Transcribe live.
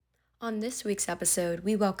On this week's episode,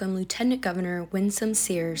 we welcome Lieutenant Governor Winsome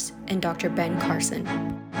Sears and Dr. Ben Carson.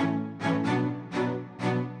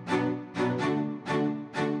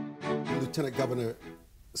 Lieutenant Governor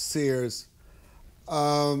Sears,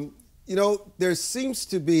 there seems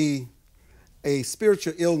to be a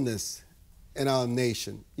spiritual illness in our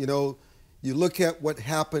nation. You look at what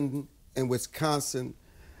happened in Wisconsin,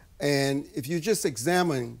 and if you just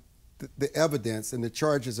examine the evidence and the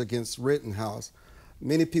charges against Rittenhouse,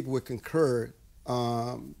 many people would concur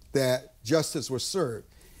that justice was served.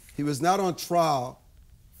 He was not on trial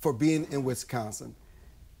for being in Wisconsin.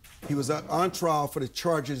 He was on trial for the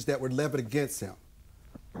charges that were levied against him,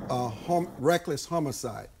 reckless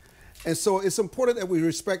homicide. And so it's important that we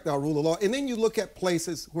respect our rule of law. And then you look at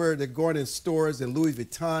places where they're going in stores in Louis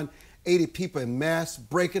Vuitton, 80 people in mass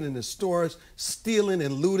breaking into stores, stealing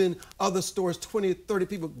and looting. Other stores, 20, 30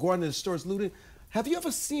 people going into stores looting. Have you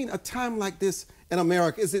ever seen a time like this in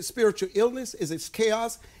America? Is it spiritual illness? Is it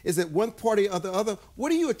chaos? Is it one party or the other? What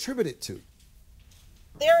do you attribute it to?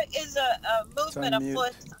 There is a movement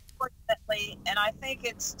afoot, unfortunately, and I think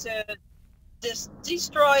it's to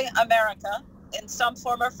destroy America in some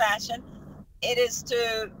form or fashion. It is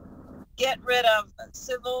to get rid of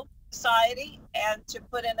civil society and to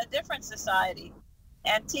put in a different society.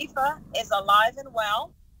 Antifa is alive and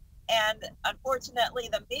well, and unfortunately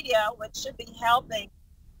the media, which should be helping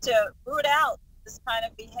to root out this kind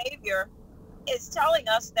of behavior, is telling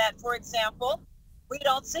us that, for example, we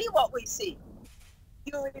don't see what we see.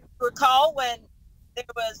 You recall when there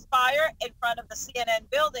was fire in front of the CNN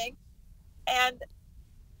building, and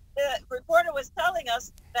the reporter was telling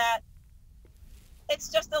us that it's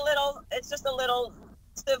just a little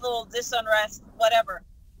civil disunrest, whatever.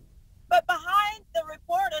 But behind the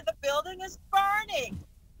reporter, the building is burning.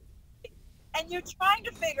 And you're trying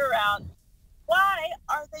to figure out why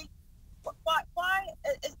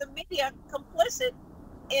is the media complicit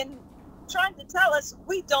in trying to tell us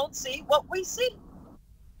we don't see what we see?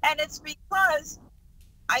 And it's because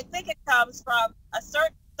I think it comes from a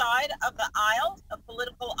certain side of the aisle, a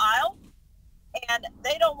political aisle, and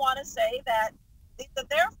they don't want to say that these are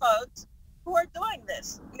their folks who are doing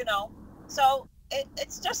this, So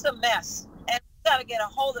it's just a mess, and we've got to get a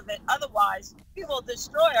hold of it. Otherwise, we will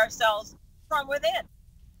destroy ourselves from within.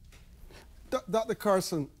 Dr.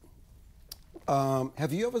 Carson,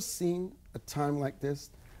 have you ever seen a time like this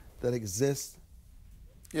that exists?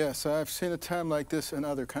 Yes, I've seen a time like this in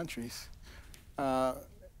other countries,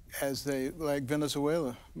 like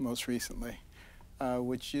Venezuela most recently,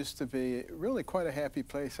 which used to be really quite a happy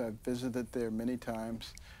place. I've visited there many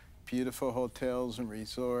times. Beautiful hotels and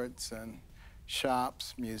resorts and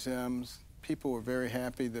shops, museums. People were very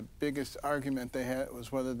happy. The biggest argument they had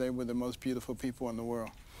was whether they were the most beautiful people in the world.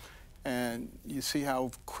 And you see how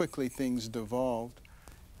quickly things devolved.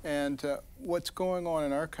 And what's going on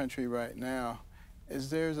in our country right now is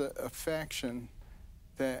there's a faction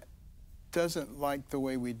that doesn't like the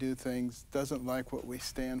way we do things, doesn't like what we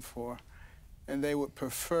stand for, and they would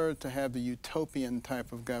prefer to have the utopian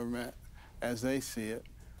type of government, as they see it,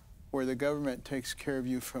 where the government takes care of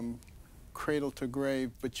you from cradle to grave,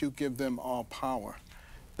 but you give them all power.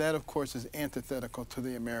 That, of course, is antithetical to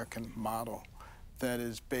the American model that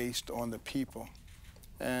is based on the people,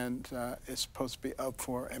 and it's supposed to be up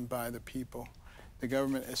for and by the people. The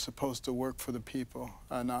government is supposed to work for the people,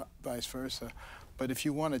 not vice versa. But if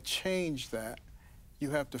you want to change that,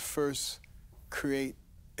 you have to first create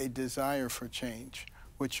a desire for change,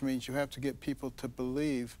 which means you have to get people to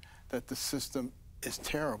believe that the system is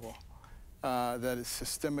terrible, that it's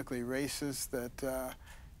systemically racist, that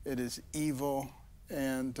it is evil,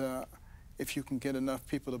 and if you can get enough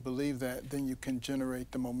people to believe that, then you can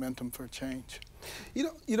generate the momentum for change.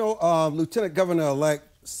 Lieutenant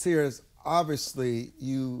Governor-elect Sears, obviously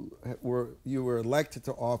you were elected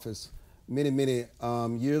to office many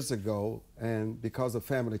years ago, and because of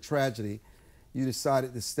family tragedy, you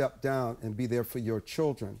decided to step down and be there for your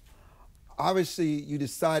children. Obviously, you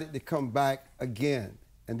decided to come back again,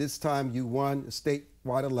 and this time you won a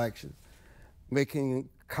statewide election, making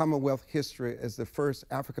Commonwealth history as the first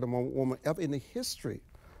African-American woman ever in the history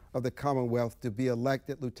of the Commonwealth to be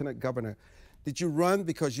elected lieutenant governor. Did you run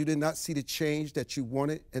because you did not see the change that you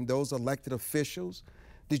wanted in those elected officials?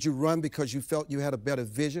 Did you run because you felt you had a better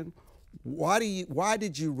vision? Why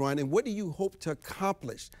did you run, and what do you hope to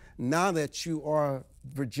accomplish now that you are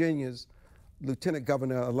Virginia's lieutenant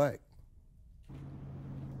governor-elect?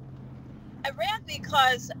 I ran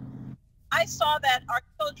because I saw that our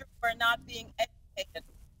children were not being educated.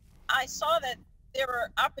 I saw that there were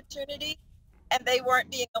opportunities and they weren't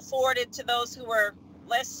being afforded to those who were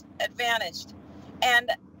less advantaged.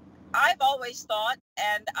 And I've always thought,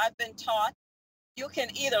 and I've been taught, you can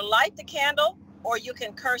either light the candle or you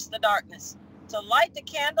can curse the darkness. To light the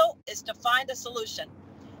candle is to find a solution.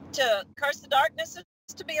 To curse the darkness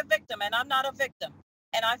is to be a victim, and I'm not a victim.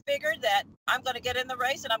 And I figured that I'm going to get in the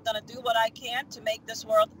race and I'm going to do what I can to make this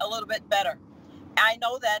world a little bit better. I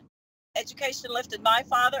know that education lifted my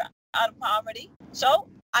father out of poverty. So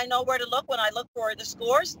I know where to look when I look for the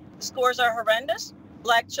scores. The scores are horrendous.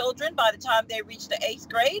 Black children, by the time they reach the 8th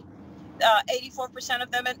grade, 84%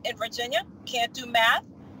 of them in Virginia can't do math.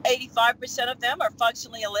 85% of them are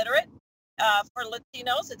functionally illiterate. For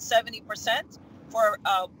Latinos, it's 70%. For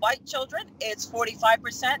white children, it's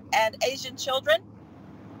 45%. And Asian children,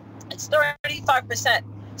 it's 35%.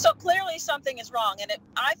 So clearly something is wrong. And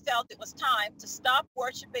I felt it was time to stop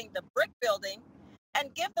worshiping the brick building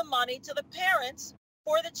and give the money to the parents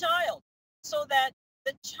for the child so that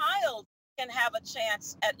the child can have a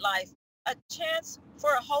chance at life, a chance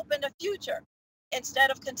for a hope in the future, instead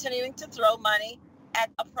of continuing to throw money at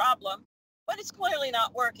a problem when it's clearly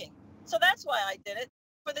not working. So that's why I did it,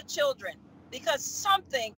 for the children, because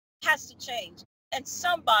something has to change and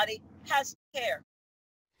somebody has to care.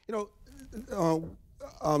 You know,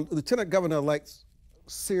 Lieutenant Governor-elect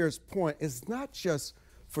Sears' point is not just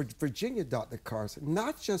for Virginia, Dr. Carson,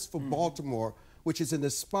 not just for Baltimore, which is in the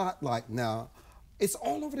spotlight now. It's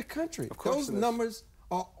all over the country. Those numbers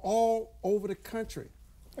are all over the country.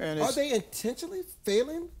 And are they intentionally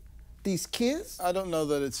failing these kids? I don't know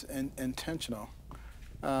that it's intentional.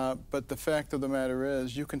 But the fact of the matter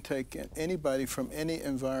is, you can take anybody from any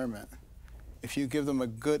environment. If you give them a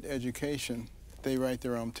good education, they write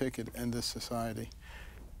their own ticket in this society.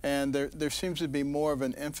 And there seems to be more of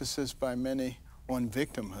an emphasis by many on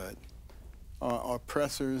victimhood,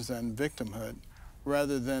 oppressors and victimhood,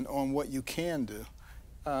 rather than on what you can do.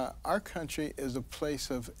 Our country is a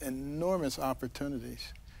place of enormous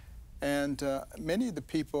opportunities. And many of the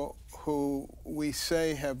people who we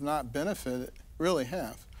say have not benefited really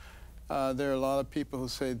have. There are a lot of people who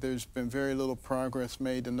say there's been very little progress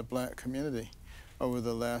made in the black community over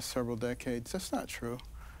the last several decades. That's not true.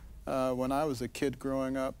 When I was a kid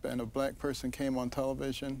growing up and a black person came on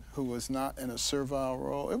television who was not in a servile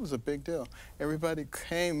role, it was a big deal. Everybody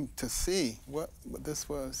came to see what this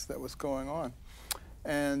was that was going on.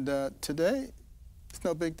 And today, it's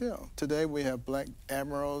no big deal. Today we have black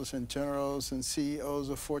admirals and generals and CEOs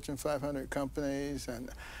of Fortune 500 companies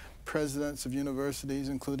and presidents of universities,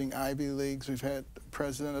 including Ivy Leagues. We've had the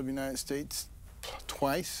President of the United States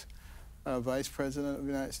twice, Vice President of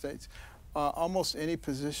the United States. Almost any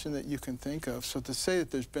position that you can think of. So to say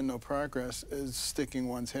that there's been no progress is sticking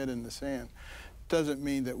one's head in the sand. Doesn't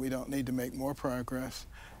mean that we don't need to make more progress.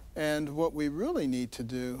 And what we really need to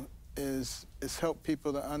do is help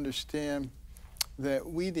people to understand that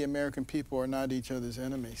we, the American people, are not each other's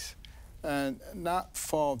enemies, and not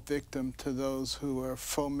fall victim to those who are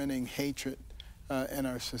fomenting hatred in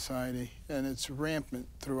our society. And it's rampant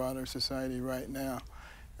throughout our society right now.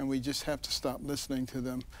 And we just have to stop listening to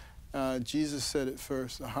them. Jesus said it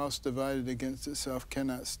first, a house divided against itself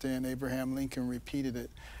cannot stand. Abraham Lincoln repeated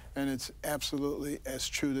it. And it's absolutely as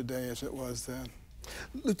true today as it was then.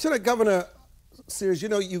 Lieutenant Governor Sears, you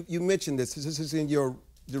know, you mentioned this. This is in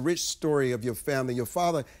the rich story of your family. Your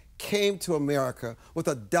father came to America with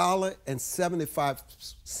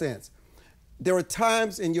 $1.75. There were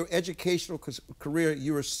times in your educational career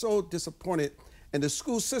you were so disappointed in the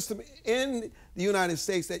school system in the United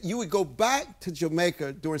States that you would go back to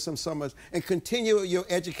Jamaica during some summers and continue your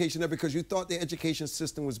education there because you thought the education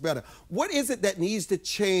system was better. What is it that needs to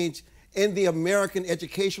change in the American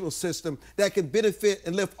educational system that can benefit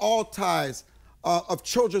and lift all ties of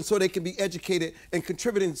children so they can be educated and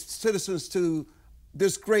contributing citizens to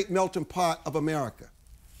this great melting pot of America?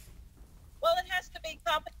 Well, it has to be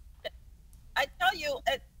competition. I tell you,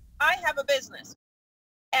 I have a business.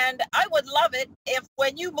 And I would love it if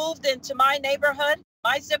when you moved into my neighborhood,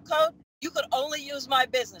 my zip code, you could only use my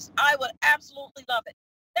business. I would absolutely love it.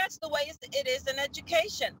 That's the way it is in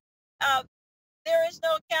education. There is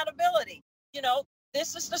no accountability. You know,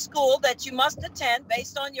 this is the school that you must attend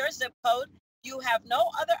based on your zip code. You have no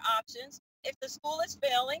other options. If the school is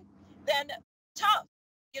failing, then tough.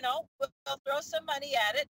 You know, we'll throw some money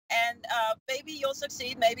at it, and maybe you'll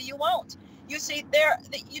succeed, maybe you won't. You see,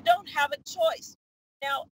 you don't have a choice.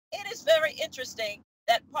 Now, it is very interesting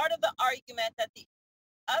that part of the argument that the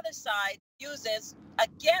other side uses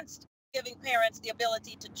against giving parents the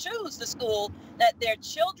ability to choose the school that their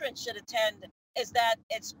children should attend is that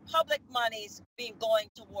it's public monies being going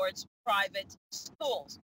towards private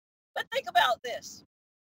schools. But think about this.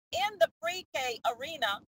 In the pre-K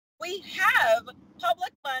arena, we have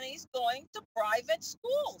public monies going to private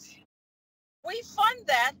schools. We fund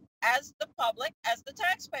that as the public, as the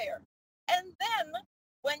taxpayer. And then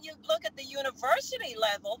when you look at the university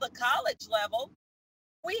level, the college level,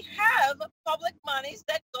 we have public monies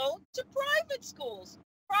that go to private schools,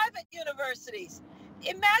 private universities.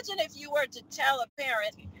 Imagine if you were to tell a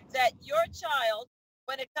parent that your child,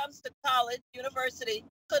 when it comes to college, university,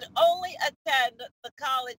 could only attend the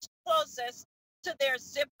college closest to their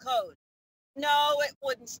zip code. No, it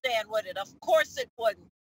wouldn't stand, would it? Of course it wouldn't.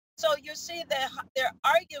 So you see their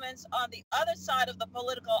arguments on the other side of the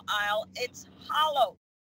political aisle, it's hollow.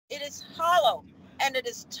 It is hollow. And it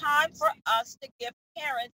is time for us to give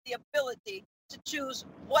parents the ability to choose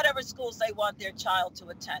whatever schools they want their child to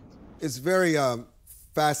attend. It's very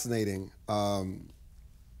fascinating,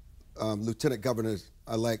 Lieutenant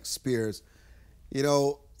Governor-elect Sears. You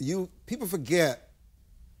know, people forget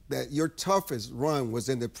that your toughest run was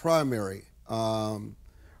in the primary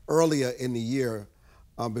earlier in the year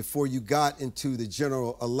before you got into the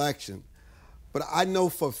general election. But I know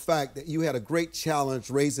for a fact that you had a great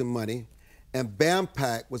challenge raising money, and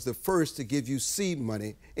BAMPAC was the first to give you seed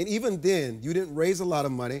money. And even then, you didn't raise a lot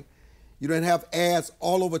of money. You didn't have ads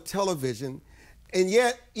all over television. And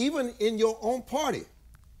yet, even in your own party,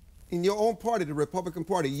 the Republican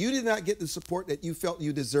Party, you did not get the support that you felt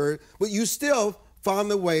you deserved, but you still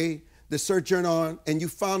found the way to sojourn on, and you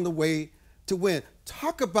found the way to win.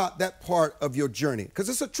 Talk about that part of your journey, because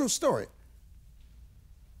it's a true story.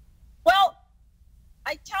 Well,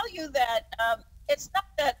 I tell you that it's not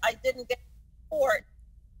that I didn't get support.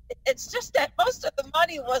 It's just that most of the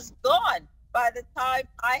money was gone by the time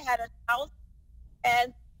I had a house,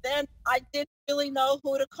 and then I didn't really know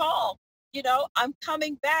who to call. You know, I'm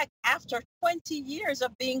coming back after 20 years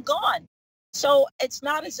of being gone. So it's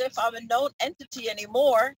not as if I'm a known entity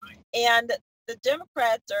anymore. And the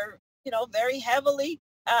Democrats are, you know, very heavily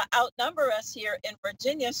outnumber us here in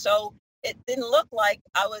Virginia. So it didn't look like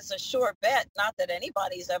I was a sure bet. Not that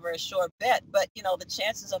anybody's ever a sure bet, but, you know, the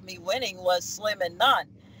chances of me winning was slim and none.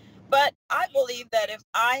 But I believe that if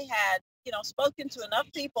I had, you know, spoken to enough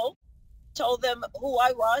people, told them who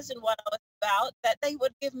I was and what I was about, that they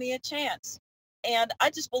would give me a chance. And I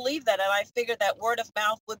just believe that. And I figured that word of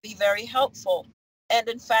mouth would be very helpful. And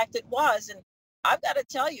in fact, it was. And I've got to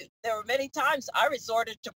tell you, there were many times I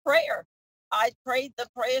resorted to prayer. I prayed the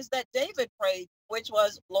prayers that David prayed, which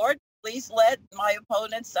was, Lord, please let my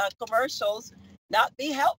opponent's commercials not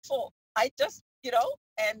be helpful. I just, you know,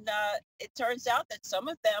 and it turns out that some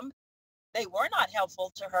of them, they were not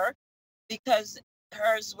helpful to her, because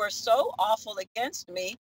hers were so awful against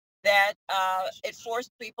me that it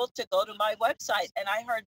forced people to go to my website. And I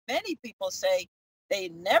heard many people say they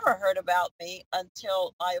never heard about me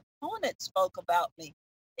until my opponent spoke about me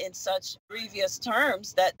in such grievous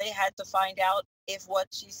terms that they had to find out if what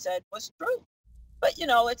she said was true. But, you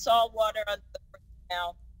know, it's all water under the bridge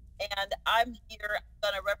now. And I'm here, I'm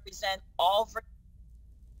going to represent all Virginia.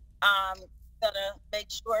 I'm going to make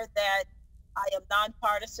sure that I am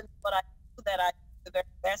nonpartisan, but I do that I do the very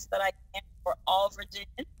best that I can for all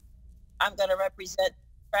Virginians. I'm going to represent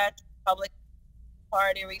the Republican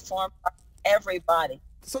Party, Reform Party, everybody.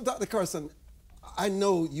 So, Dr. Carson, I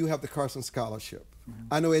know you have the Carson Scholarship.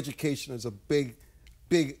 Mm-hmm. I know education is a big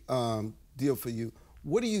deal for you.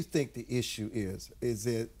 What do you think the issue is?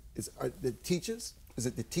 Are the teachers? Is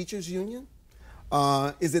it the teachers union?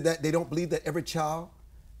 Is it that they don't believe that every child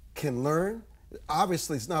can learn?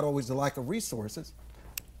 Obviously, it's not always the lack of resources.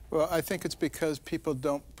 Well, I think it's because people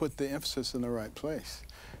don't put the emphasis in the right place.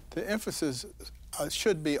 The emphasis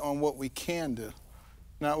should be on what we can do,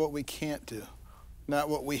 not what we can't do, not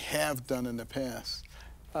what we have done in the past.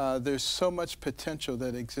 There's so much potential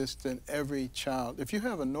that exists in every child. If you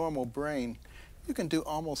have a normal brain, you can do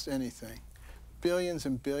almost anything. Billions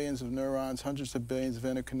and billions of neurons, hundreds of billions of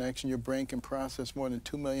interconnection. Your brain can process more than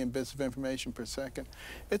 2 million bits of information per second.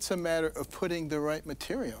 It's a matter of putting the right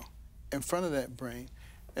material in front of that brain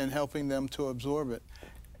and helping them to absorb it.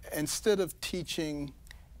 Instead of teaching,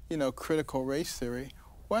 you know, critical race theory,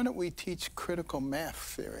 why don't we teach critical math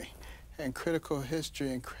theory and critical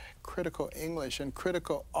history and critical English and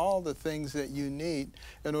critical all the things that you need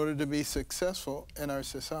in order to be successful in our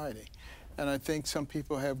society? And I think some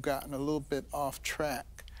people have gotten a little bit off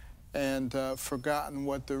track and forgotten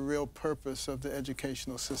what the real purpose of the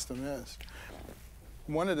educational system is.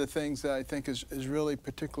 One of the things that I think is really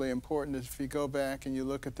particularly important is if you go back and you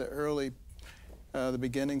look at the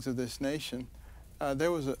beginnings of this nation,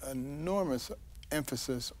 there was an enormous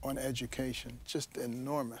emphasis on education, just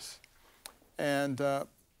enormous. And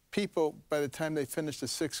people, by the time they finished the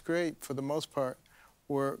 6th grade, for the most part,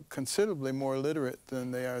 were considerably more literate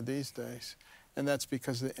than they are these days. And that's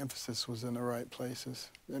because the emphasis was in the right places.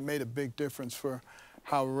 It made a big difference for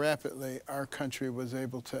how rapidly our country was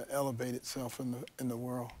able to elevate itself in the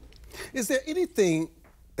world. Is there anything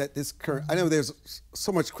that this current, I know there's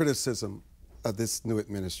so much criticism of this new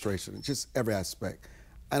administration, just every aspect,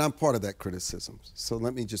 and I'm part of that criticism, so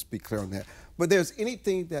let me just be clear on that. But there's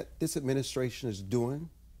anything that this administration is doing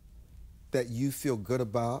that you feel good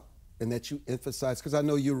about and that you emphasize? Because I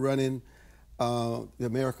know you're running the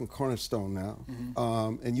American Cornerstone now,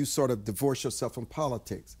 and you sort of divorce yourself from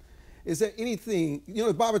politics. Is there anything, you know,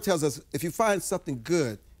 the Bible tells us if you find something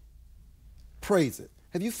good, praise it.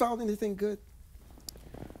 Have you found anything good?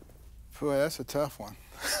 Boy, that's a tough one.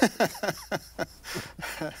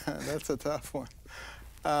 That's a tough one.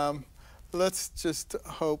 Let's just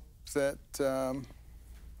hope that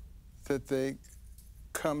that they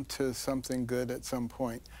come to something good at some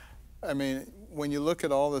point. I mean, when you look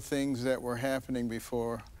at all the things that were happening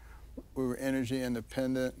before, we were energy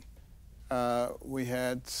independent. We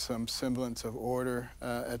had some semblance of order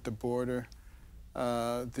at the border.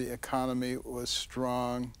 The economy was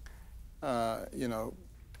strong. You know,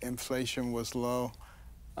 inflation was low.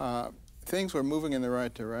 Things were moving in the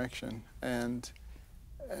right direction. And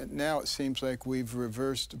now it seems like we've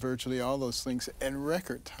reversed virtually all those things in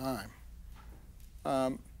record time.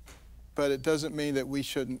 But it doesn't mean that we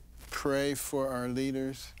shouldn't pray for our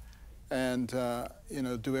leaders and you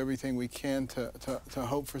know, do everything we can to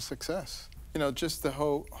hope for success. You know, just the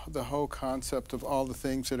whole concept of all the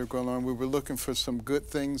things that are going on. We were looking for some good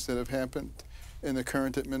things that have happened in the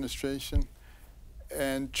current administration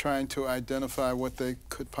and trying to identify what they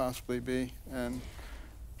could possibly be. And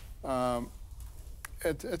that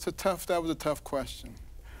was a tough question.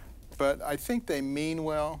 But I think they mean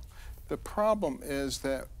well. The problem is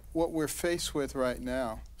that what we're faced with right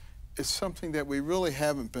now is something that we really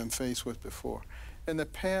haven't been faced with before. In the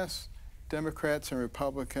past, Democrats and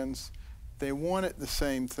Republicans, they wanted the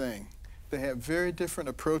same thing. They have very different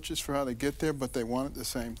approaches for how to get there, but they wanted the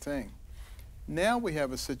same thing. Now we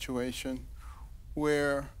have a situation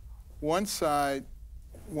where one side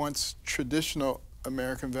wants traditional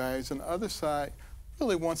American values and the other side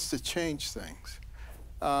really wants to change things.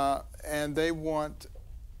 And they want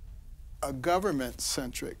a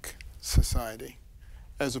government-centric society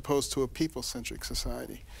as opposed to a people-centric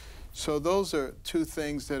society. So those are two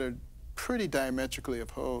things that are pretty diametrically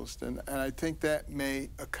opposed, and I think that may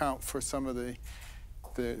account for some of the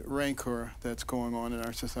rancor that's going on in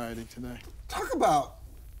our society today. Talk about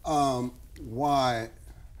why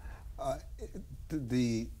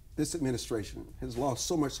this administration has lost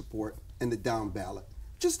so much support in the down ballot.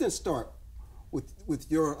 Just then start with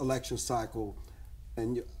your election cycle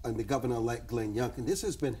and the governor-elect Glenn Youngkin. This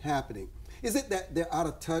has been happening. Is it that they're out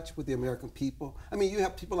of touch with the American people? I mean, you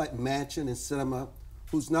have people like Manchin and Sinema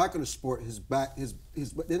who's not going to support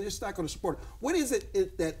they're just not going to support it. What is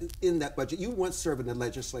it that in that budget? You once served in the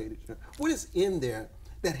legislature. What is in there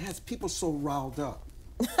that has people so riled up?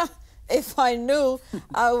 If I knew,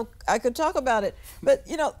 I could talk about it. But,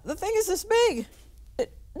 you know, the thing is this big.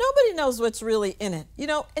 Nobody knows what's really in it, you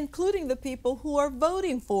know, including the people who are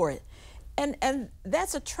voting for it. And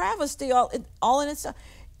that's a travesty all in itself.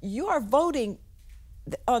 You are voting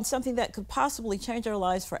on something that could possibly change our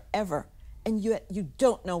lives forever, and you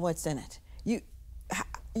don't know what's in it.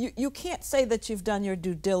 You can't say that you've done your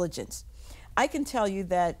due diligence. I can tell you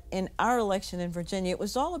that in our election in Virginia, it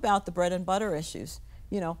was all about the bread and butter issues,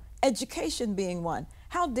 you know, education being one.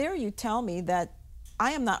 How dare you tell me that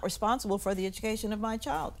I am not responsible for the education of my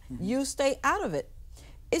child? Mm-hmm. You stay out of it.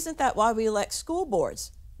 Isn't that why we elect school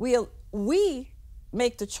boards? We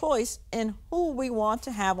make the choice in who we want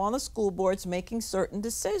to have on the school boards making certain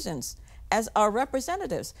decisions as our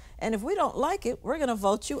representatives. And if we don't like it, we're going to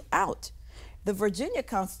vote you out. The Virginia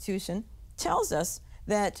Constitution tells us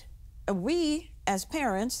that we, as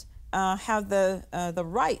parents, have the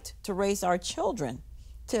right to raise our children,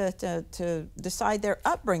 to decide their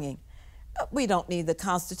upbringing. We don't need the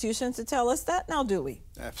Constitution to tell us that, now do we?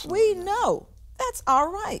 Absolutely. We know. That's our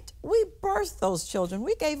right. We birthed those children.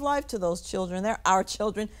 We gave life to those children. They're our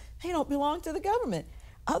children. They don't belong to the government.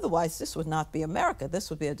 Otherwise, this would not be America. This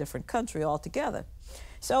would be a different country altogether.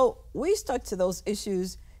 So we stuck to those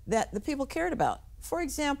issues that the people cared about. For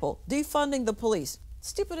example, defunding the police.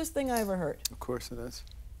 Stupidest thing I ever heard. Of course it is.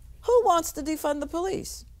 Who wants to defund the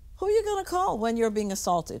police? Who are you going to call when you're being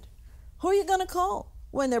assaulted? Who are you going to call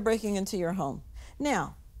when they're breaking into your home?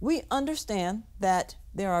 Now, we understand that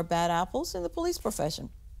there are bad apples in the police profession.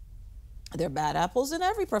 There are bad apples in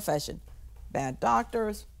every profession. Bad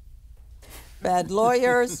doctors, bad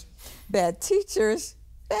lawyers, bad teachers,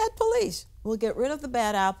 bad police. We'll get rid of the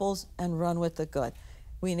bad apples and run with the good.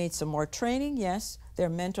 We need some more training, yes. There are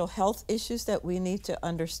mental health issues that we need to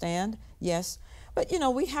understand, yes. But,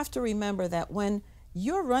 we have to remember that when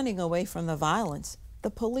you're running away from the violence, the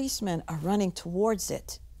policemen are running towards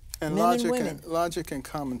it. And men and women. Logic and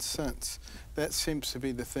common sense, that seems to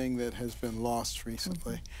be the thing that has been lost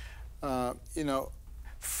recently.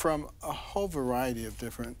 From a whole variety of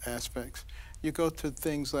different aspects. You go to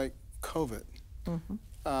things like COVID.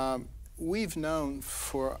 We've known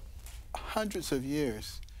for hundreds of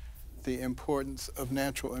years the importance of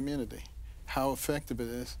natural immunity, how effective it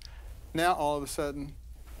is. Now all of a sudden,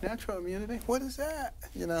 natural immunity, what is that?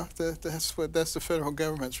 That's the federal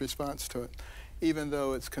government's response to it, even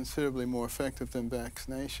though it's considerably more effective than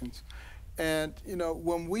vaccinations. And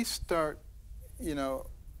when we start,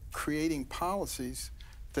 creating policies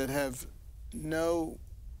that have no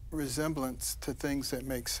resemblance to things that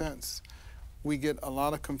make sense, we get a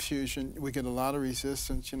lot of confusion, we get a lot of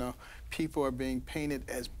resistance. People are being painted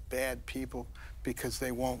as bad people because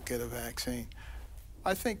they won't get a vaccine.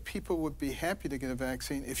 I think people would be happy to get a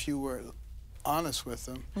vaccine if you were honest with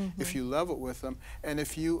them, if you level with them, and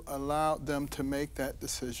if you allowed them to make that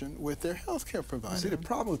decision with their healthcare provider. See, the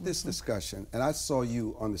problem with this discussion, and I saw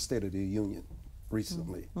you on the State of the Union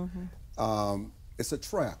recently, it's a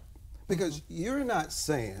trap, because you're not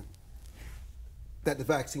saying that the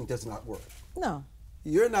vaccine does not work. No.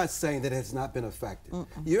 You're not saying that it has not been effective.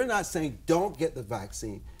 You're not saying don't get the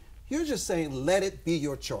vaccine. You're just saying let it be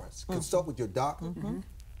your choice. Consult with your doctor,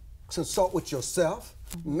 consult with yourself,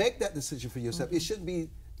 make that decision for yourself. It shouldn't be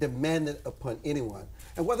demanded upon anyone.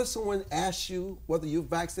 And whether someone asks you whether you're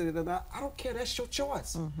vaccinated or not, I don't care, that's your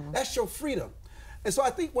choice. That's your freedom. And so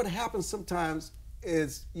I think what happens sometimes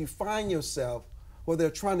is you find yourself where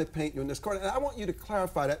they're trying to paint you in this corner. And I want you to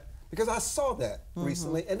clarify that, because I saw that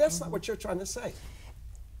recently, and that's not what you're trying to say.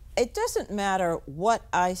 It doesn't matter what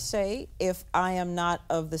I say if I am not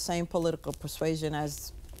of the same political persuasion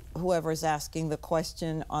as whoever is asking the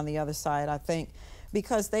question on the other side, I think,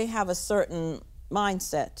 because they have a certain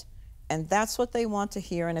mindset, and that's what they want to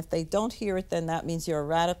hear. And if they don't hear it, then that means you're a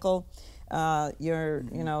radical, you're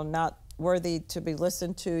not worthy to be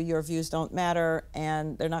listened to, your views don't matter,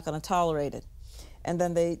 and they're not going to tolerate it. And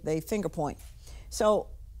then they finger point. So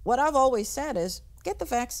what I've always said is, get the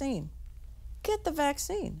vaccine. Get the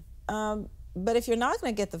vaccine. But if you're not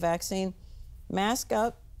going to get the vaccine, mask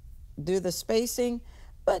up, do the spacing.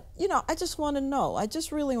 But, I just want to know, I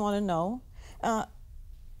just really want to know,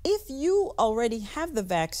 if you already have the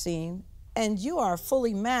vaccine and you are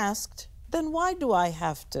fully masked, then why do I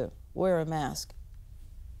have to wear a mask?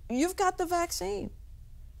 You've got the vaccine.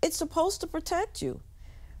 It's supposed to protect you.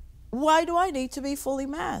 Why do I need to be fully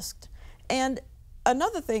masked? And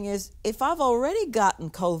another thing is, if I've already gotten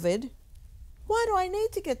COVID, why do I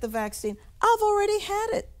need to get the vaccine? I've already had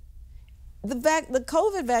it. The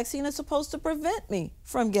COVID vaccine is supposed to prevent me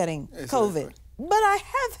from getting COVID. But I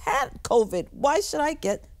have had COVID. Why should I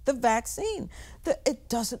get the vaccine? It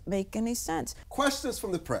doesn't make any sense. Questions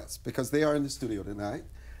from the press, because they are in the studio tonight.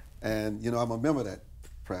 And, I'm a member of that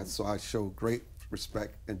press, so I show great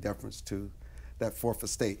respect and deference to that fourth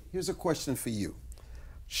estate. Here's a question for you.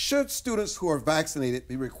 Should students who are vaccinated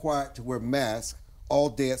be required to wear masks all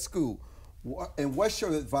day at school? And what's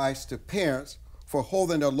your advice to parents for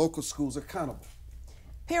holding their local schools accountable?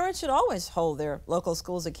 Parents should always hold their local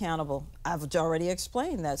schools accountable. I've already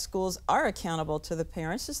explained that schools are accountable to the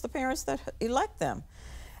parents. It's the parents that elect them.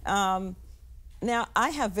 Now, I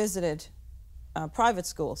have visited private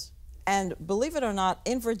schools, and believe it or not,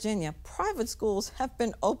 in Virginia, private schools have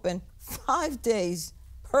been open 5 days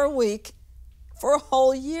per week for a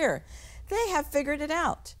whole year. They have figured it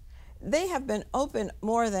out. They have been open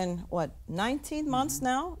more than, 19 months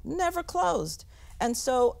now? Never closed. And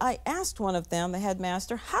so I asked one of them, the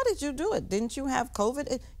headmaster, how did you do it? Didn't you have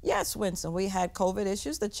COVID? Yes, Winsome, we had COVID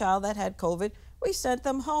issues. The child that had COVID, we sent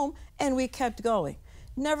them home, and we kept going.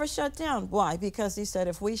 Never shut down. Why? Because he said,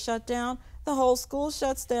 if we shut down, the whole school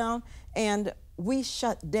shuts down, and we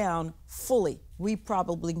shut down fully. We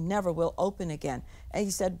probably never will open again. And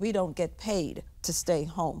he said, we don't get paid to stay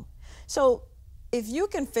home. So if you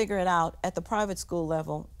can figure it out at the private school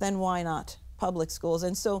level, then why not public schools?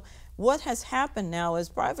 And so what has happened now is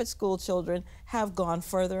private school children have gone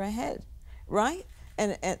further ahead, right?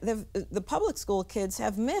 And the public school kids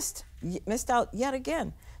have missed out yet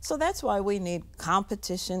again. So that's why we need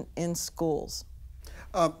competition in schools.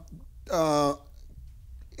 There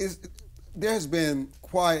has been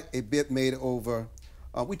quite a bit made over,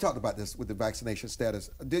 we talked about this with the vaccination status.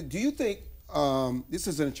 Do you think, this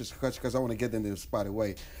is an interesting question because I want to get into this by the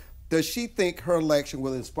way, does she think her election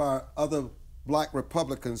will inspire other Black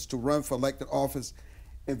Republicans to run for elected office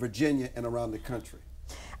in Virginia and around the country?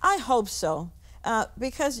 I hope so,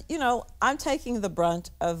 because, you know, I'm taking the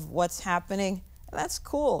brunt of what's happening. That's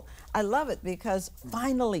cool. I love it because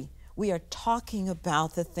finally we are talking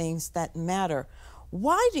about the things that matter.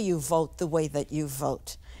 Why do you vote the way that you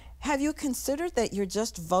vote? Have you considered that you're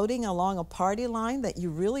just voting along a party line that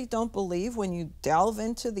you really don't believe when you delve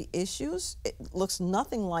into the issues? It looks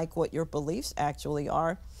nothing like what your beliefs actually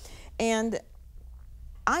are. And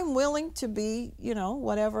I'm willing to be, you know,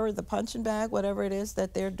 whatever the punching bag, whatever it is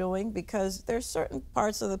that they're doing, because there's certain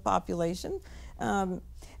parts of the population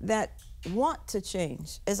that want to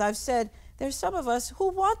change. As I've said, there's some of us who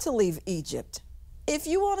want to leave Egypt. If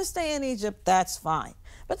you want to stay in Egypt, that's fine.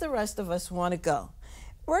 But the rest of us want to go.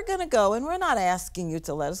 We're going to go, and we're not asking you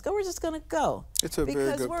to let us go. We're just going to go. It's a very good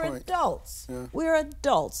point. Because we're adults. Yeah. We're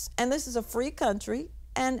adults, and this is a free country.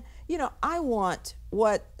 And, you know, I want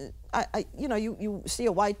what, you know, you see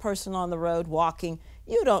a white person on the road walking.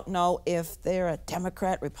 You don't know if they're a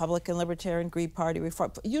Democrat, Republican, Libertarian, Green Party,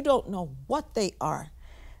 Reform. You don't know what they are.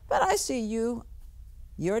 But I see you.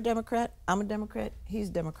 You're a Democrat. I'm a Democrat. He's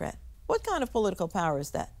a Democrat. What kind of political power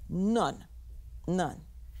is that? None. None.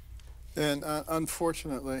 And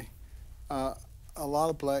unfortunately, a lot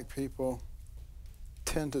of black people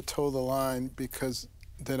tend to toe the line because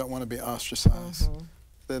they don't want to be ostracized. Mm-hmm.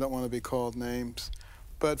 They don't want to be called names.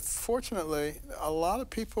 But fortunately, a lot of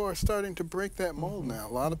people are starting to break that mold now.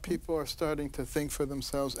 A lot of people are starting to think for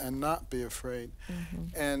themselves and not be afraid,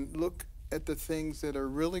 and look at the things that are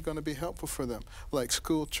really going to be helpful for them, like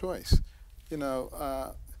school choice. You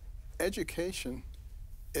know, education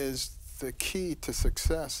is the key to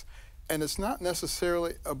success. And it's not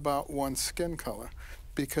necessarily about one's skin color,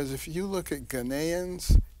 because if you look at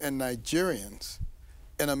Ghanaians and Nigerians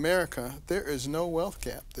in America, there is no wealth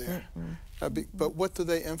gap there. But what do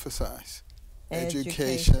they emphasize?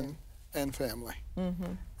 Education and family.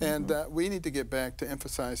 And we need to get back to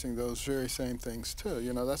emphasizing those very same things too.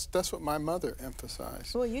 You know, that's what my mother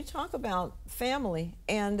emphasized. Well, you talk about family,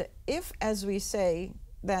 and if, as we say,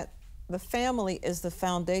 that the family is the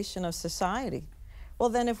foundation of society, well,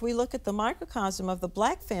 then if we look at the microcosm of the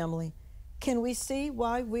black family, can we see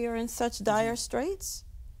why we are in such dire straits?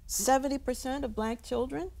 70% of black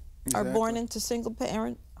children are born into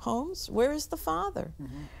single-parent homes. Where is the father?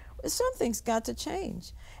 Something's got to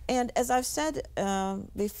change. And as I've said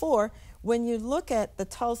before, when you look at the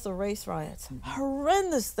Tulsa race riots,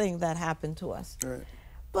 horrendous thing that happened to us. Right.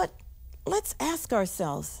 But let's ask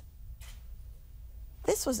ourselves,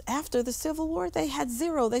 this was after the Civil War. They had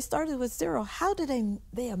zero. They started with zero. How did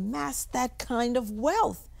they amass that kind of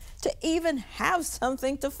wealth to even have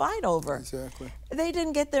something to fight over? Exactly. They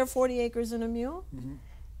didn't get their 40 acres and a mule.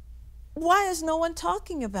 Why is no one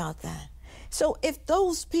talking about that? So if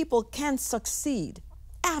those people can succeed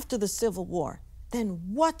after the Civil War, then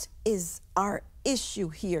what is our issue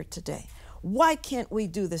here today? Why can't we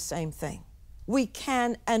do the same thing? We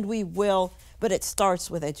can and we will, but it starts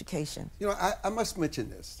with education. You know, I must mention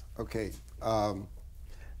this, okay? I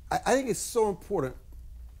think it's so important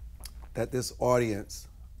that this audience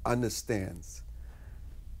understands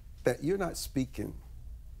that you're not speaking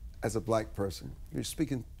as a black person. You're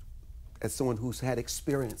speaking as someone who's had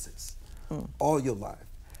experiences all your life.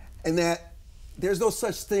 And that there's no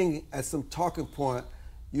such thing as some talking point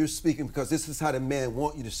you're speaking because this is how the man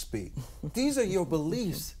want you to speak. These are your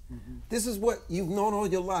beliefs. This is what you've known all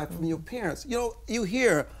your life from your parents. You know, you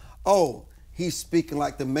hear, oh, he's speaking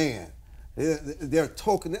like the man. They're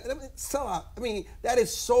talking. I mean, that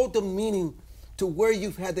is so demeaning to where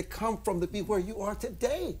you've had to come from to be where you are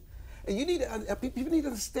today. And you need to, people need to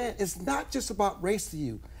understand, it's not just about race to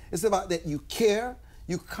you. It's about that you care.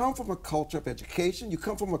 You come from a culture of education. You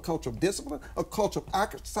come from a culture of discipline, a culture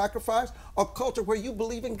of sacrifice, a culture where you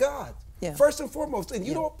believe in God. Yeah. First and foremost, and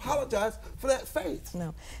you don't apologize for that faith.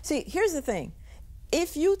 No. See, here's the thing.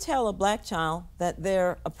 If you tell a black child that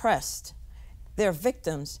they're oppressed, they're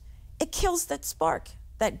victims, it kills that spark,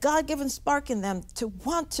 that God-given spark in them to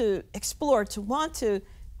want to explore, to want to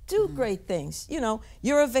do great things. You know,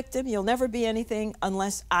 you're a victim, you'll never be anything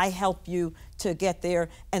unless I help you to get there,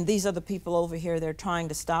 and these are the people over here, they're trying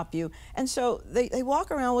to stop you. And so they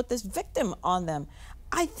walk around with this victim on them.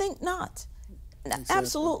 I think not. Exactly.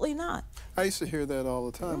 Absolutely not. I used to hear that all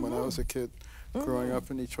the time when I was a kid growing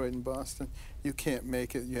up in Detroit and Boston. You can't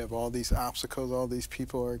make it, you have all these obstacles, all these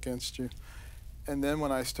people are against you. And then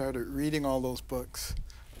when I started reading all those books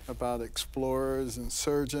about explorers and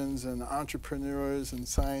surgeons and entrepreneurs and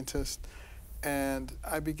scientists, and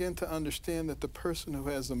I began to understand that the person who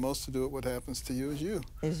has the most to do with what happens to you is you.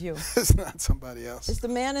 Is you. It's not somebody else. It's the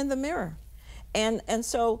man in the mirror. And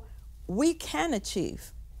so we can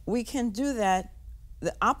achieve. We can do that.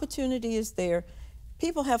 The opportunity is there.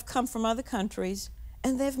 people have come from other countries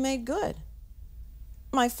and they've made good.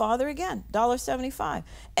 My father, again, $1.75.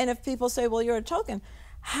 And if people say, well, you're a token,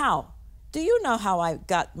 how? Do you know how I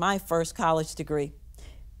got my first college degree?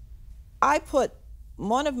 I put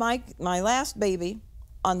one of my last baby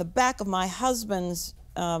on the back of my husband's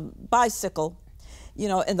bicycle,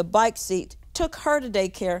 in the bike seat, took her to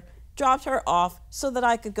daycare, dropped her off so that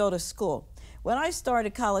I could go to school. When I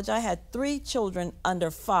started college, I had 3 children under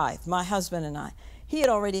 5, my husband and I. He had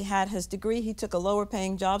already had his degree. He took a lower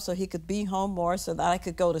paying job so he could be home more so that I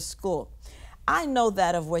could go to school. I know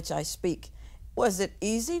that of which I speak. Was it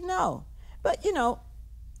easy? No. But,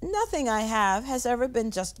 nothing I have has ever been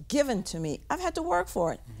just given to me. I've had to work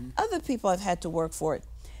for it. Other people have had to work for it.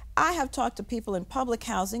 I have talked to people in public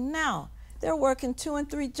housing now. They're working 2 and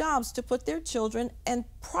 3 jobs to put their children in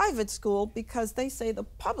private school because they say the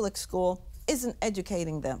public school isn't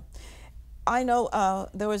educating them. I know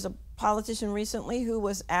there was a politician recently who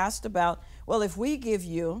was asked about, well, if we give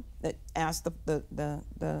you, that asked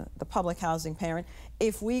the public housing parent,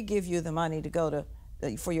 if we give you the money to go to,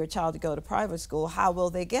 for your child to go to private school, how will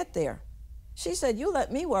they get there? She said, you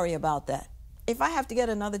let me worry about that. If I have to get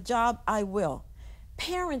another job, I will.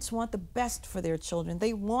 Parents want the best for their children.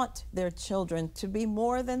 They want their children to be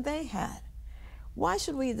more than they had. Why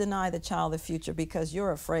should we deny the child the future because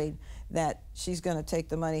you're afraid that she's going to take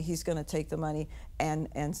the money, he's going to take the money,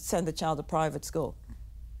 and send the child to private school?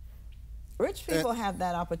 Rich people have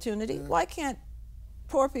that opportunity. Why can't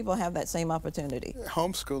poor people have that same opportunity?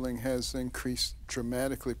 Homeschooling has increased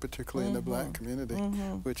dramatically, particularly in the Black community,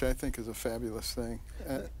 which I think is a fabulous thing.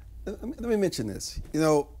 Let me mention this.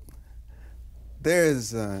 There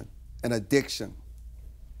is an addiction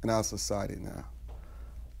in our society now.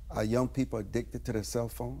 Our young people are addicted to their cell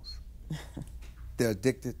phones. They're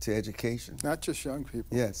addicted to education. Not just young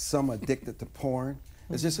people. Yes, some are addicted to porn.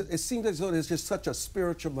 It seems as though there's just such a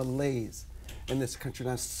spiritual malaise in this country.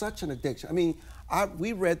 Now, such an addiction. I mean,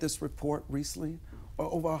 we read this report recently.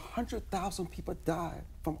 Over 100,000 people died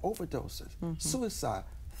from overdoses, suicide,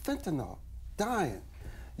 fentanyl, dying.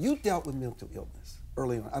 You dealt with mental illness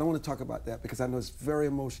early on. I don't want to talk about that because I know it's very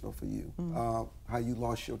emotional for you, how you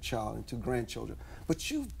lost your child and 2 grandchildren. But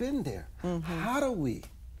you've been there. How do we,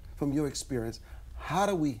 from your experience, how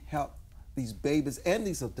do we help these babies and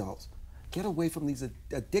these adults get away from these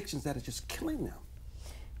addictions that are just killing them?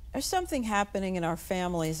 There's something happening in our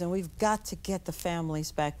families, and we've got to get the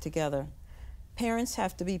families back together. Parents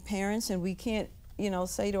have to be parents, and we can't,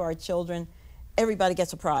 say to our children, everybody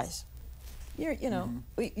gets a prize.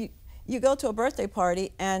 You go to a birthday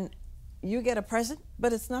party and you get a present,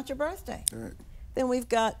 but it's not your birthday. Right. Then we've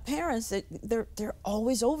got parents that they're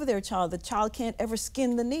always over their child. The child can't ever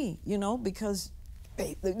skin the knee, because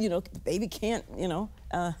the baby can't,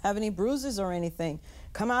 have any bruises or anything.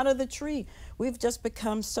 Come out of the tree. We've just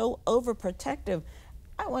become so overprotective.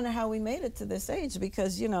 I wonder how we made it to this age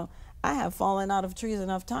because, I have fallen out of trees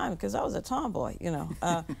enough time because I was a tomboy,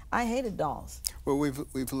 I hated dolls. Well,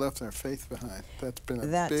 we've left our faith behind. That's been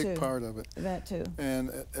a big part of it. That too. And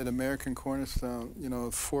at American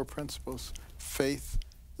Cornerstone, 4 principles: faith,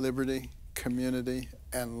 liberty, community,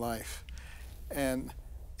 and life. And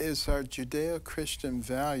it's our Judeo-Christian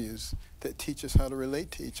values that teach us how to relate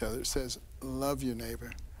to each other. It says, love your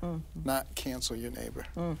neighbor, not cancel your neighbor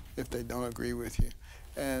if they don't agree with you.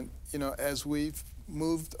 And, as we've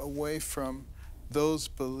moved away from those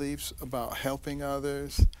beliefs about helping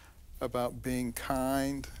others, about being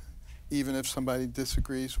kind, even if somebody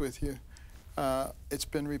disagrees with you, it's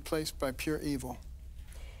been replaced by pure evil.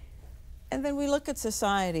 And then we look at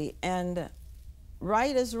society, and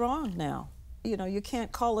right is wrong now. You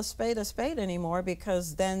can't call a spade anymore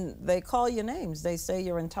because then they call you names. They say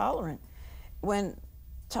you're intolerant. When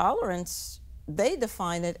tolerance, they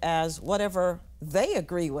define it as whatever they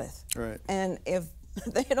agree with. Right. And if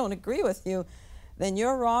they don't agree with you, then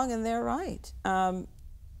you're wrong and they're right. And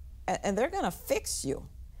they're going to fix you.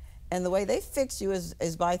 And the way they fix you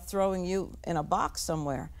is by throwing you in a box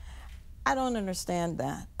somewhere. I don't understand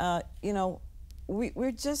that.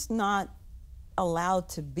 We're just not allowed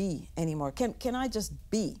to be anymore. Can I just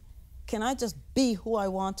be? Can I just be who I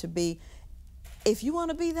want to be? If you want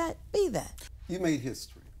to be that, be that. You made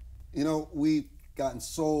history. We've gotten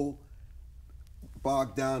so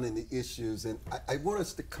bogged down in the issues, and I want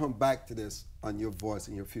us to come back to this on your voice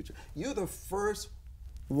in your future. You're the first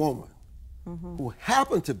woman who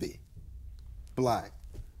happened to be Black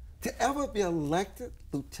to ever be elected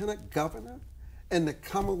lieutenant governor in the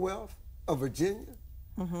Commonwealth of Virginia.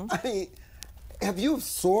 I mean, have you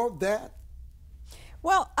absorbed that?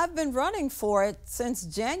 Well, I've been running for it since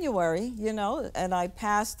January, and I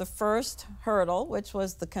passed the first hurdle, which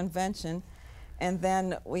was the convention. And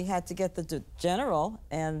then we had to get the general,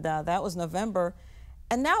 and that was November.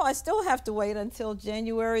 And now I still have to wait until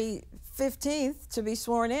January 15th to be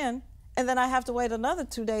sworn in. And then I have to wait another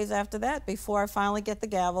 2 days after that before I finally get the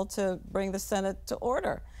gavel to bring the Senate to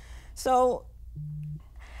order. So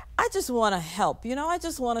I just want to help, you know, I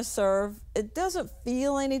just want to serve. It doesn't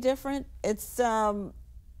feel any different. It's an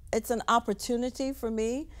opportunity for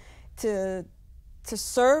me to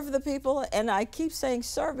serve the people, and I keep saying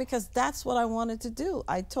serve because that's what I wanted to do.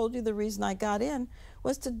 I told you the reason I got in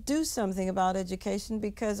was to do something about education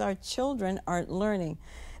because our children aren't learning.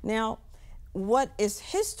 Now, what is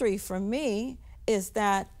history for me is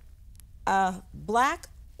that a black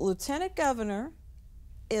lieutenant governor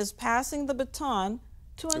is passing the baton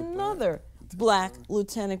to another black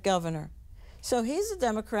lieutenant governor. So he's a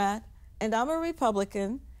Democrat, and I'm a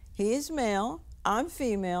Republican. He's male, I'm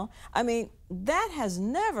female. I mean, that has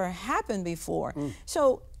never happened before.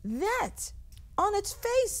 So that, on its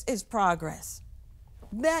face, is progress.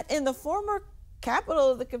 That in the former capital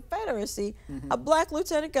of the Confederacy, a black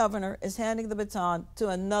lieutenant governor is handing the baton to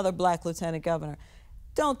another black lieutenant governor.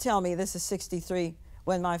 Don't tell me this is 63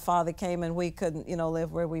 when my father came and we couldn't, you know,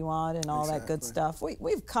 live where we want and all that good stuff.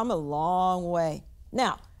 We've come a long way.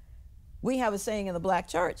 Now, we have a saying in the black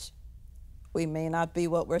church, we may not be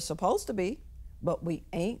what we're supposed to be, but we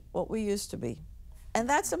ain't what we used to be. And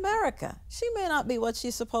that's America. She may not be what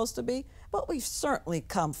she's supposed to be, but we've certainly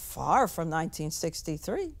come far from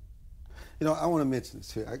 1963. You know, I want to mention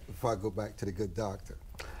this here before I go back to the good doctor.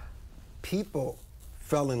 People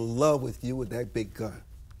fell in love with you with that big gun.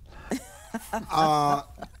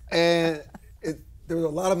 And there were a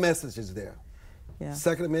lot of messages there. Yeah.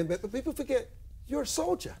 Second Amendment, but people forget you're a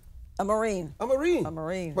soldier. A Marine. A Marine. A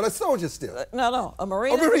Marine. But a soldier still. No, a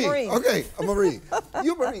Marine. A Marine. A Marine. Okay, a Marine.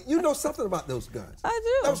 You're a Marine. You know something about those guns. I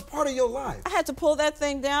do. That was part of your life. I had to pull that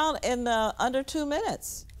thing down in under 2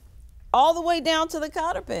 minutes, all the way down to the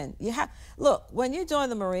cotter pin. Look, when you join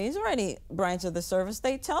the Marines or any branch of the service,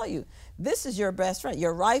 they tell you this is your best friend.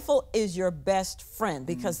 Your rifle is your best friend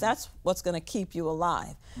because that's what's going to keep you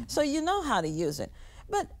alive. So you know how to use it.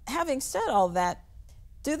 But having said all that,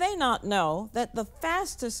 do they not know that the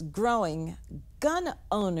fastest growing gun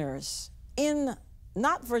owners in,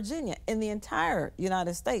 not Virginia, in the entire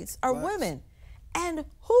United States are women? And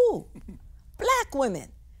who? Black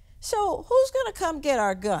women. So who's going to come get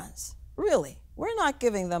our guns? Really, we're not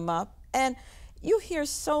giving them up. And you hear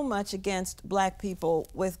so much against black people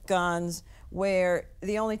with guns where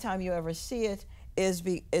the only time you ever see it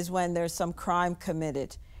is when there's some crime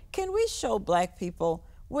committed. Can we show black people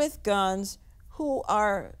with guns who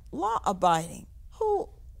are law-abiding, who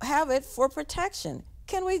have it for protection?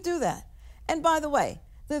 Can we do that? And by the way,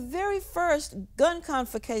 the very first gun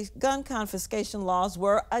confiscation laws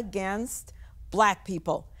were against black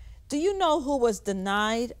people. Do you know who was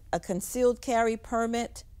denied a concealed carry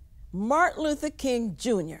permit? Martin Luther King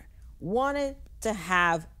Jr. wanted to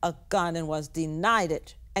have a gun and was denied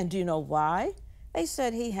it. And do you know why? They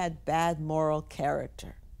said he had bad moral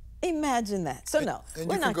character. Imagine that. So no,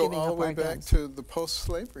 we're not giving up our guns. And you can go all the way back to the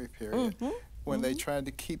post-slavery period when they tried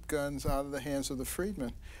to keep guns out of the hands of the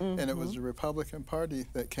freedmen. And it was the Republican Party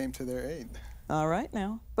that came to their aid. All right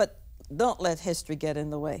now. But don't let history get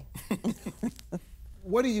in the way.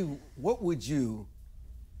 What would you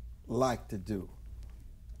like to do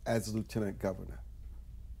as Lieutenant Governor?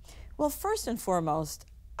 Well, first and foremost,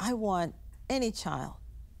 I want any child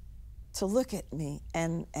to look at me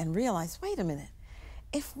and realize, wait a minute,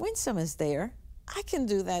 if Winsome is there, I can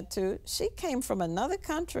do that too. She came from another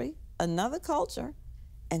country, another culture,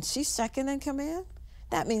 and she's second in command.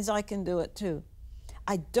 That means I can do it too.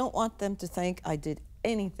 I don't want them to think I did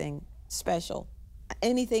anything special,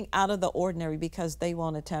 anything out of the ordinary, because they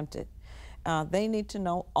won't attempt it. They need to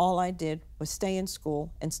know all I did was stay in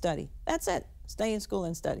school and study. That's it, stay in school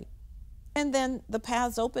and study. And then the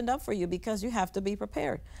paths opened up for you because you have to be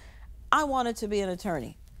prepared. I wanted to be an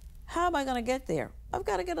attorney. How am I going to get there? I've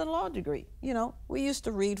got to get a law degree. You know, we used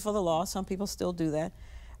to read for the law. Some people still do that.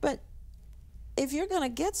 But if you're going to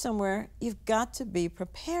get somewhere, you've got to be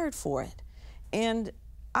prepared for it. And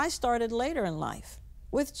I started later in life,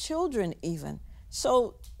 with children even.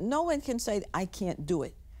 So no one can say, I can't do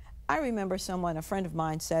it. I remember a friend of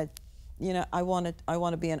mine said, you know, I want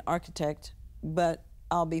to be an architect, but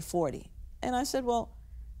I'll be 40. And I said, well,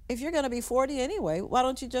 if you're going to be 40 anyway, why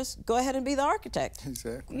don't you just go ahead and be the architect?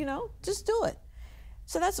 Exactly. You know, just do it.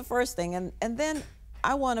 So that's the first thing. And then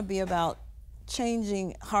I want to be about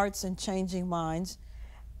changing hearts and changing minds.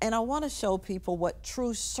 And I want to show people what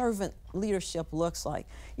true servant leadership looks like.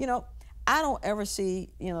 You know, I don't ever see,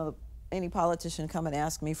 you know, any politician come and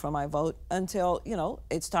ask me for my vote until,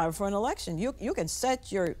 it's time for an election. You can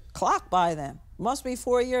set your clock by them. Must be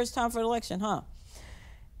 4 years, time for an election, huh?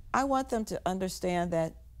 I want them to understand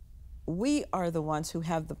that we are the ones who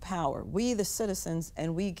have the power, we the citizens,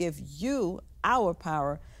 and we give you our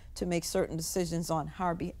power to make certain decisions on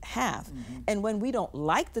our behalf. And when we don't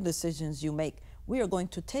like the decisions you make, we are going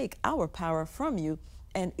to take our power from you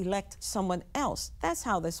and elect someone else. That's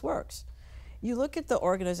how this works. You look at the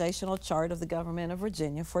organizational chart of the government of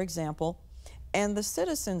Virginia, for example, and the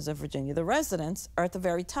citizens of Virginia, the residents, are at the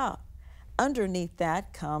very top. Underneath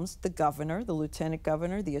that comes the governor, the lieutenant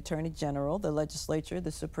governor, the attorney general, the legislature,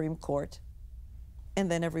 the Supreme Court,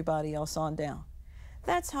 and then everybody else on down.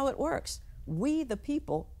 That's how it works. We, the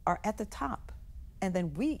people, are at the top, and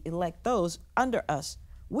then we elect those under us.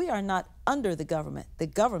 We are not under the government. The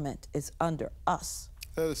government is under us.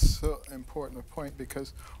 That is so important a point,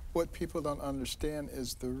 because what people don't understand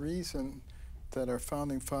is the reason that our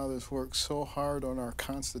founding fathers worked so hard on our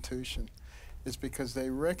Constitution is because they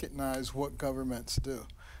recognize what governments do.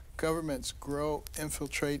 Governments grow,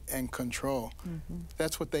 infiltrate, and control.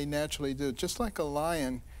 That's what they naturally do. Just like a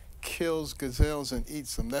lion kills gazelles and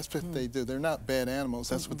eats them. That's what they do. They're not bad animals.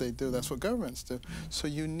 That's what they do. That's what governments do. So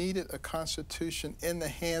you needed a constitution in the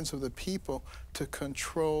hands of the people to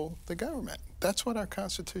control the government. That's what our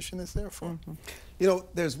Constitution is there for.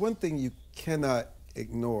 There's one thing you cannot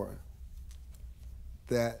ignore,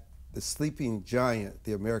 that the sleeping giant,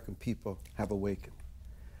 the American people, have awakened.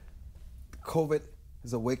 COVID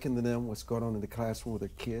has awakened in them what's going on in the classroom with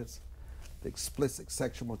their kids, the explicit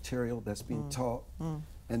sexual material that's being taught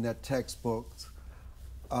in their textbooks,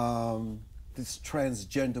 this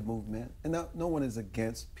transgender movement. And no one is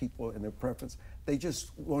against people and their preference. They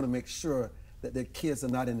just want to make sure that their kids are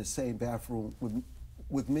not in the same bathroom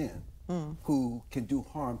with men who can do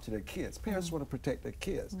harm to their kids. Parents want to protect their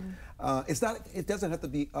kids. It doesn't have to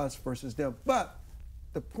be us versus them, but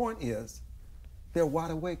the point is they're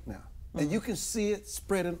wide awake now. And you can see it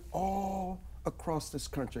spreading all across this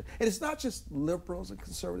country. And it's not just liberals and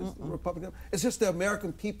conservatives and Republicans, it's just the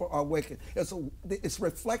American people are awakened. It's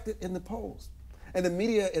reflected in the polls. And the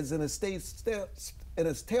media is in a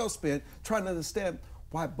tailspin trying to understand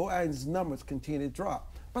why Biden's numbers continue to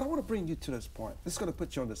drop. But I want to bring you to this point. This is going to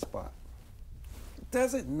put you on the spot.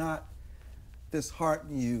 Does it not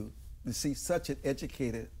dishearten you to see such an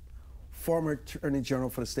educated former Attorney General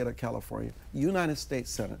for the state of California, United States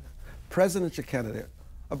Senator, presidential candidate,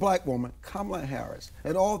 a black woman, Kamala Harris,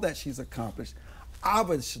 and all that she's accomplished?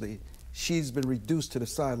 Obviously, she's been reduced to the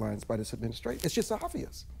sidelines by this administration. It's just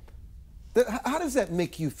obvious. How does that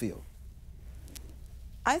make you feel?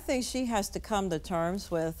 I think she has to come to terms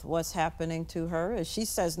with what's happening to her. If she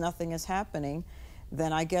says nothing is happening,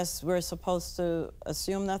 then I guess we're supposed to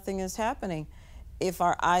assume nothing is happening. If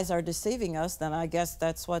our eyes are deceiving us, then I guess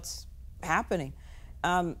that's what's happening.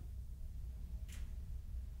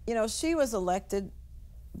 She was elected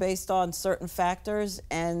based on certain factors,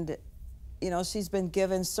 and she's been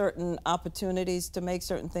given certain opportunities to make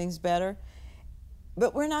certain things better,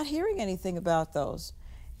 but we're not hearing anything about those.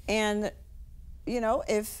 And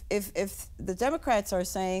if the Democrats are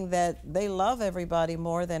saying that they love everybody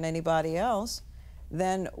more than anybody else,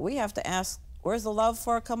 then we have to ask, where's the love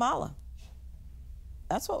for Kamala?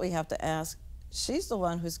 That's what we have to ask. She's the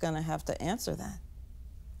one who's going to have to answer that.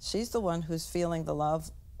 She's the one who's feeling the love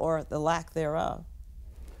or the lack thereof.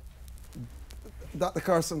 Dr.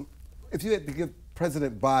 Carson, if you had to give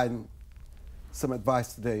President Biden some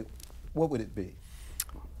advice today, what would it be?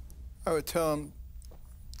 I would tell him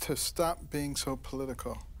to stop being so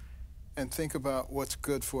political and think about what's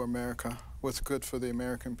good for America, what's good for the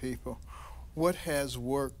American people, what has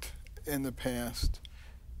worked in the past,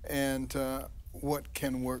 and what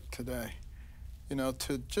can work today.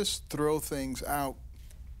 To just throw things out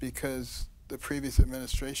because the previous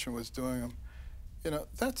administration was doing them,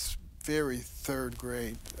 that's very third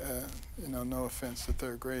grade. No offense to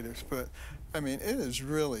third graders, but I mean, it is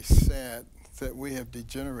really sad that we have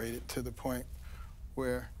degenerated to the point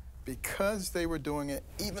where because they were doing it,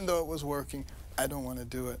 even though it was working, I don't want to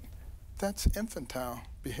do it. That's infantile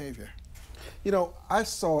behavior. I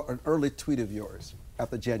saw an early tweet of yours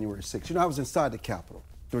after January 6th. I was inside the Capitol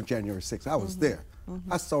during January 6th. I was there.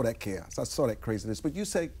 I saw that chaos. I saw that craziness. But you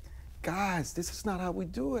say, guys, this is not how we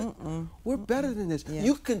do it. We're better than this. Yeah.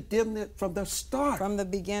 You condemned it from the start. From the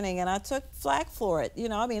beginning, and I took flack for it.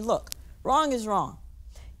 Look, wrong is wrong.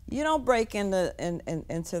 You don't break into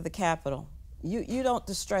the Capitol. You don't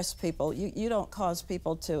distress people. You don't cause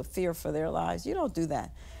people to fear for their lives. You don't do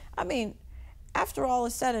that. I mean, after all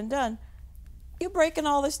is said and done, you're breaking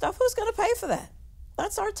all this stuff. Who's going to pay for that?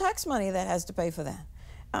 That's our tax money that has to pay for that.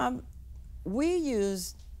 we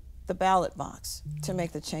use the ballot box to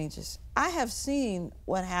make the changes. I have seen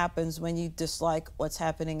what happens when you dislike what's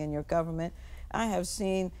happening in your government. I have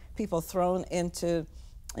seen people thrown into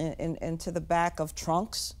the back of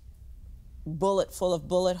trunks, full of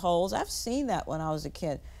bullet holes. I've seen that when I was a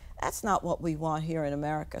kid. That's not what we want here in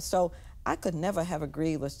America. So I could never have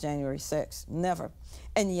agreed with January 6th, never.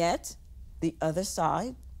 And yet, the other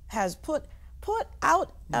side has put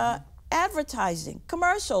out advertising,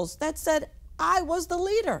 commercials that said I was the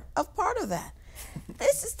leader of part of that.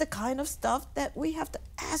 This is the kind of stuff that we have to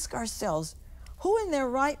ask ourselves, who in their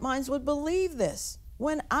right minds would believe this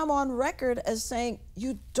when I'm on record as saying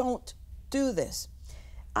you don't do this?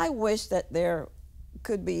 I wish that there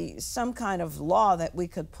could be some kind of law that we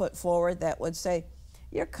could put forward that would say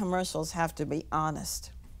your commercials have to be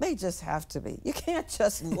honest. They just have to be. You can't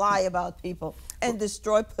just lie about people and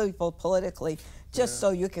destroy people politically just so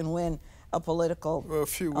you can win a political Well, a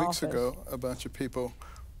few weeks office. ago, a bunch of people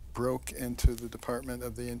broke into the Department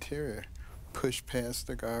of the Interior, pushed past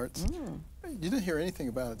the guards. You didn't hear anything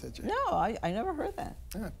about it, did you? No, I never heard that.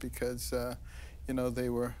 Yeah, because, they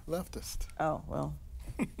were leftist. Oh, well.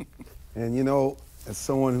 And as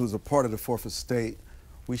someone who's a part of the Fourth Estate,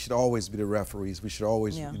 we should always be the referees. We should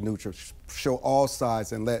always be neutral, show all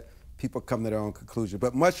sides and let people come to their own conclusion.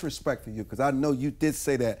 But much respect for you, because I know you did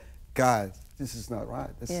say that, guys, this is not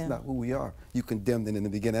right. This is not who we are. You condemned it in the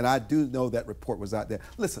beginning. And I do know that report was out there.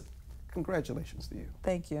 Listen, congratulations to you.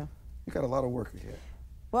 Thank you. You got a lot of work ahead.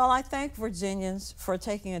 Well, I thank Virginians for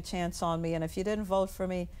taking a chance on me. And if you didn't vote for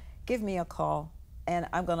me, give me a call. And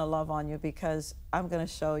I'm going to love on you, because I'm going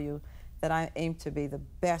to show you that I aim to be the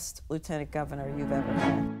best lieutenant governor you've ever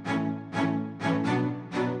had.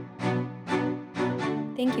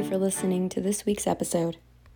 Thank you for listening to this week's episode.